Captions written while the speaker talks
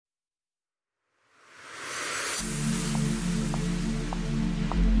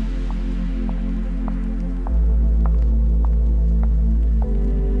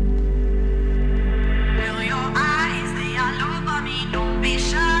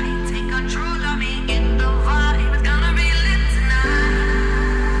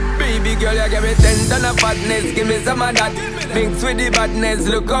girl, you give me 10 ton of fatness. Give me some of that. Mix with the badness,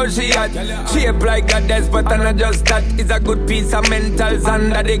 look how she hot. Shape like a goddess, but I'm not just that. It's a good piece of mentals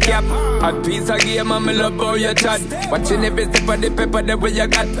under the cap. A piece of game, and me love how you chat. Watching every step of the paper, the way you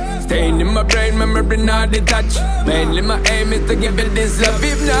got. Staying in my brain, memory not detached. Mainly my aim is to give it this love.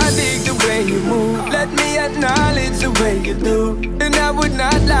 If not, dig the way you move. Let me acknowledge the way you do. And I would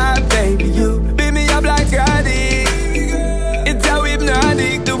not lie, baby, you beat me up like I did. It's how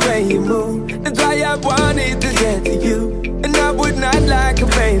hypnotic the way you move. That's why I wanted to get to you. And I would not like a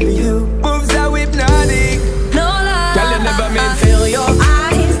baby, you moves so hypnotic. No lie, Girl, you never mean. feel your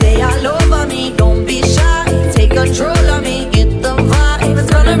eyes, they all over me. Don't be shy, take control of me. Get the vibe,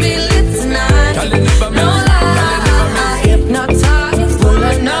 it's gonna be lit tonight. Girl, you never No miss. lie, hypnotized, pull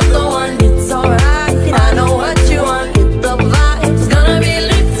another one. It's alright, I know what you want. Get the vibe, it's gonna be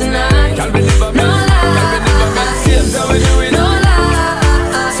lit tonight. Girl, you never No miss. lie, Girl, you never miss. Same how we do it. no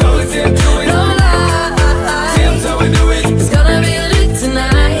lie, So we same do it. no lie. Same how we do it. It's gonna be lit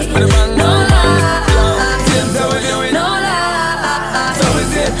tonight. With a bang, No bang, bang. lie, Same how we do it. no lie, So we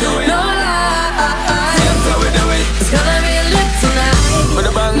same do it. no lie. Same how we do it. It's gonna be lit tonight. With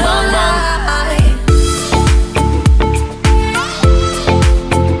a bang, No bang, bang. lie.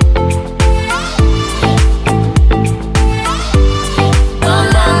 No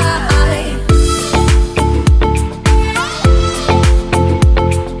lie.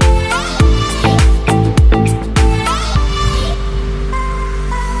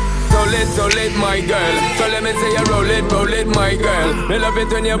 So lit, my girl. So let me say you roll it, my girl. Me love it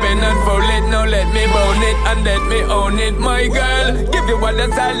when you bend and fold it. Now let me bone it and let me own it, my girl. Give you all the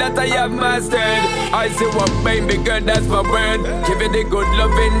style that I have mastered. I say what, baby girl, that's my word. Give it the good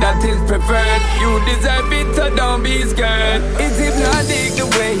loving that is preferred. You deserve it, so don't be scared. It's hypnotic the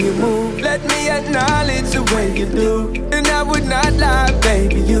way you move. Let me acknowledge the way you do.